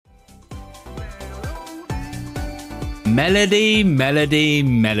Melody.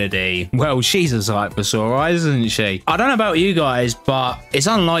 Well, she's a sight for sore eyes, isn't she? I don't know about you guys, but it's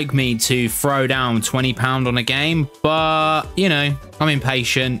unlike me to throw down £20 on a game. But, you know, I'm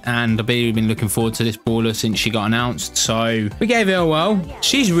impatient and I've been looking forward to this brawler since she got announced. So we gave it a whirl.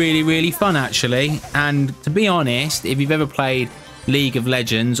 She's really, really fun, actually. And to be honest, if you've ever played League of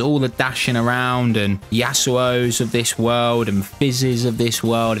Legends, all the dashing around and Yasuo's of this world and Fizzes of this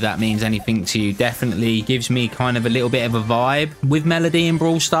world, if that means anything to you, definitely gives me kind of a little bit of a vibe with Melody in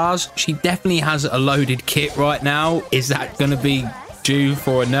Brawl Stars. She definitely has a loaded kit right now. Is that going to be due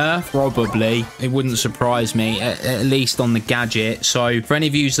for a nerf? Probably. It wouldn't surprise me, at least on the gadget. So for any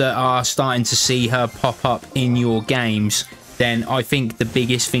of you that are starting to see her pop up in your games, then I think the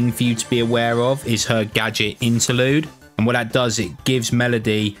biggest thing for you to be aware of is her gadget interlude. And what that does, it gives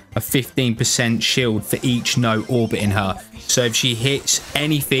Melody a 15% shield for each note orbiting her. So if she hits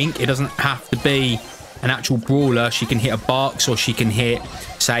anything, it doesn't have to be an actual brawler. She can hit a box, or she can hit,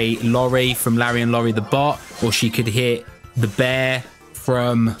 say, Laurie from Larry and Laurie the Bot, or she could hit the bear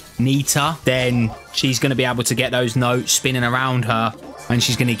from Nita. Then she's going to be able to get those notes spinning around her, and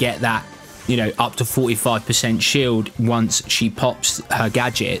she's going to get that, you know, up to 45% shield once she pops her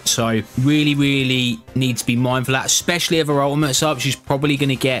gadget. So really need to be mindful of that, especially if her ultimate's up. She's probably going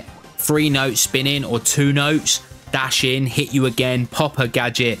to get 3 notes spinning or 2 notes, dash in, hit you again, pop her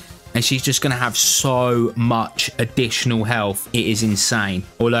gadget, and she's just going to have so much additional health. It is insane.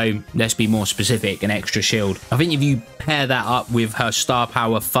 Although, let's be more specific, an extra shield. I think if you pair that up with her star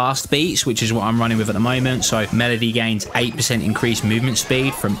power fast beats, which is what I'm running with at the moment, so Melody gains 8% increased movement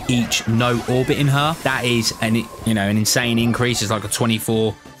speed from each note orbiting her. That is an insane increase. It's like a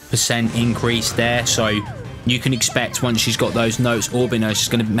 24% increase there. So you can expect once she's got those notes orbiting her, she's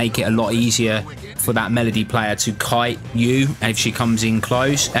going to make it a lot easier for that Melody player to kite you if she comes in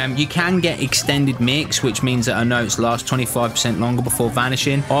close. You can get extended mix, which means that her notes last 25% longer before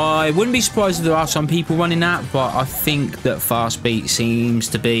vanishing. I wouldn't be surprised if there are some people running that, but I think that fast beat seems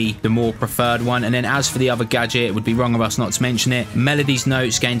to be the more preferred one. And then as for the other gadget, it would be wrong of us not to mention it. Melody's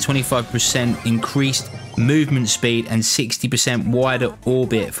notes gain 25% increased movement speed and 60% wider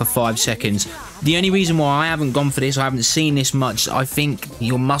orbit for 5 seconds. The only reason why I haven't gone for this, I haven't seen this much, I think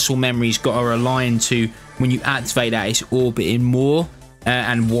your muscle memory's got to align to when you activate that, it's orbiting more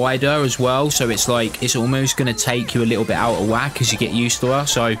and wider as well. So it's like it's almost going to take you a little bit out of whack as you get used to her.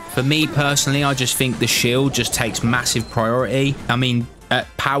 So for me personally, I just think the shield just takes massive priority. I mean, at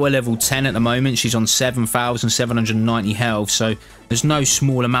power level 10 at the moment, she's on 7,790 health, so there's no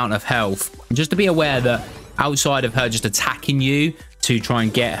small amount of health. And just to be aware that outside of her just attacking you to try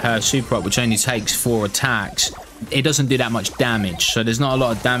and get her super up, which only takes 4 attacks, it doesn't do that much damage. So there's not a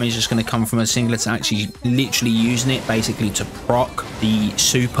lot of damage that's going to come from a single attack. She's literally using it basically to proc the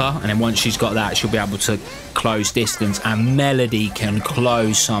super, and then once she's got that, she'll be able to close distance. And Melody can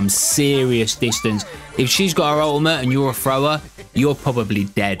close some serious distance. If she's got her ultimate and you're a thrower, you're probably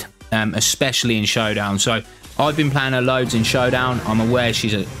dead, especially in Showdown. So I've been playing her loads in Showdown. I'm aware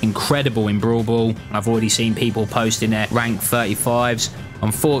she's incredible in Brawl Ball. I've already seen people posting their rank 35s.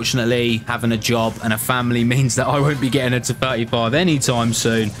 Unfortunately, having a job and a family means that I won't be getting her to 35 anytime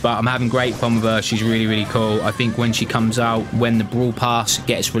soon, but I'm having great fun with her. She's really cool. I think when she comes out, when the Brawl Pass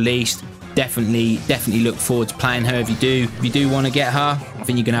gets released, definitely look forward to playing her. If you do want to get her, I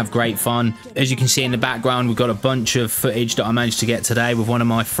think you're gonna have great fun. As you can see in the background, we've got a bunch of footage that I managed to get today with one of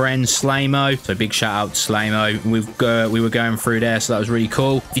my friends, Slaymo. So big shout out to Slaymo. We were going through there, so that was really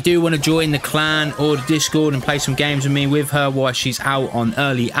cool. If you do want to join the clan or the Discord and play some games with me with her while she's out on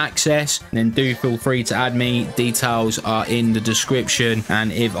early access, then do feel free to add me. Details are in the description,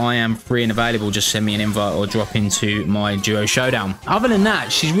 and if I am free and available, just send me an invite or drop into my duo showdown. Other than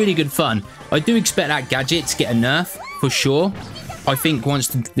that, she's really good fun. I do expect that gadget to get a nerf for sure. I think once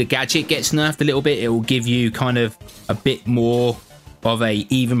the gadget gets nerfed a little bit, it will give you kind of a bit more of a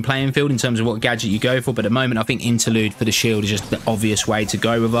even playing field in terms of what gadget you go for. But at the moment, I think interlude for the shield is just the obvious way to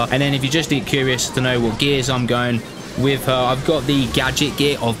go with her. And then if you're just curious to know what gears I'm going with her, I've got the gadget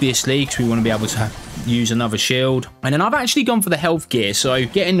gear, obviously, because we want to be able to use another shield. And then I've actually gone for the health gear. So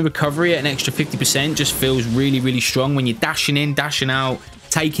getting the recovery at an extra 50% just feels really strong when you're dashing in, dashing out,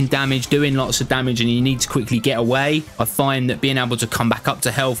 taking damage, doing lots of damage, and you need to quickly get away. I find that being able to come back up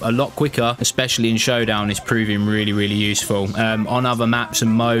to health a lot quicker, especially in Showdown, is proving really useful. On other maps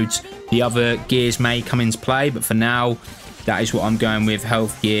and modes, the other gears may come into play, but for now, that is what I'm going with,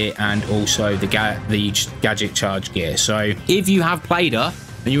 health gear and also the gadget charge gear. So if you have played her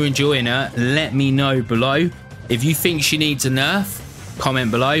and you're enjoying her, let me know below. If you think she needs a nerf, comment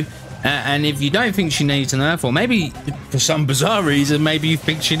below. And if you don't think she needs a nerf, or maybe for some bizarre reason, maybe you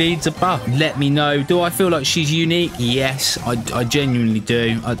think she needs a buff, let me know. Do I feel like she's unique? Yes, I genuinely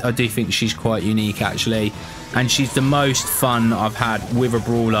do. I do think she's quite unique, actually. And she's the most fun I've had with a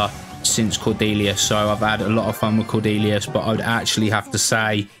brawler since Cordelius. So I've had a lot of fun with Cordelius, but I would actually have to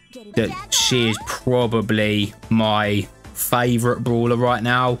say that she is probably my favorite brawler right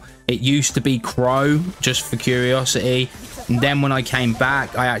now. It used to be Crow, just for curiosity, and then when I came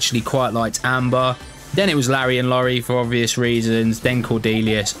back, I actually quite liked Amber. Then it was Larry and Laurie for obvious reasons, then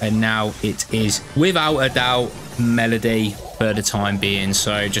Cordelius, and now it is without a doubt Melody for the time being.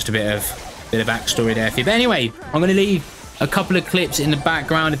 So just a bit of backstory there for you. But anyway, I'm going to leave a couple of clips in the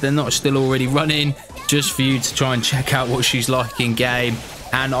background if they're not still already running, just for you to try and check out what she's like in game.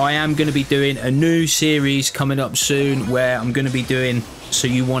 And I am going to be doing a new series coming up soon where I'm going to be doing So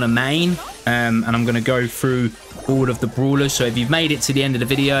You Want a Main, and I'm going to go through all of the brawlers. So if you've made it to the end of the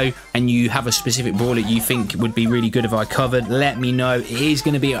video and you have a specific brawler you think would be really good if I covered, let me know. It is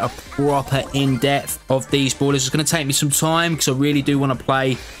going to be a proper in-depth of these brawlers. It's going to take me some time because I really do want to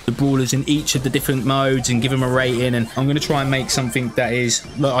play the brawlers in each of the different modes and give them a rating, and I'm going to try and make something that is,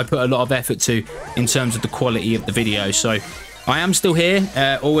 look, I put a lot of effort to in terms of the quality of the video. So I am still here.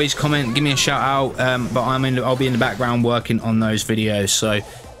 Always comment, give me a shout out, but I'll be in the background working on those videos. So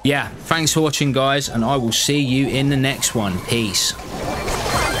yeah, thanks for watching, guys, and I will see you in the next one. Peace.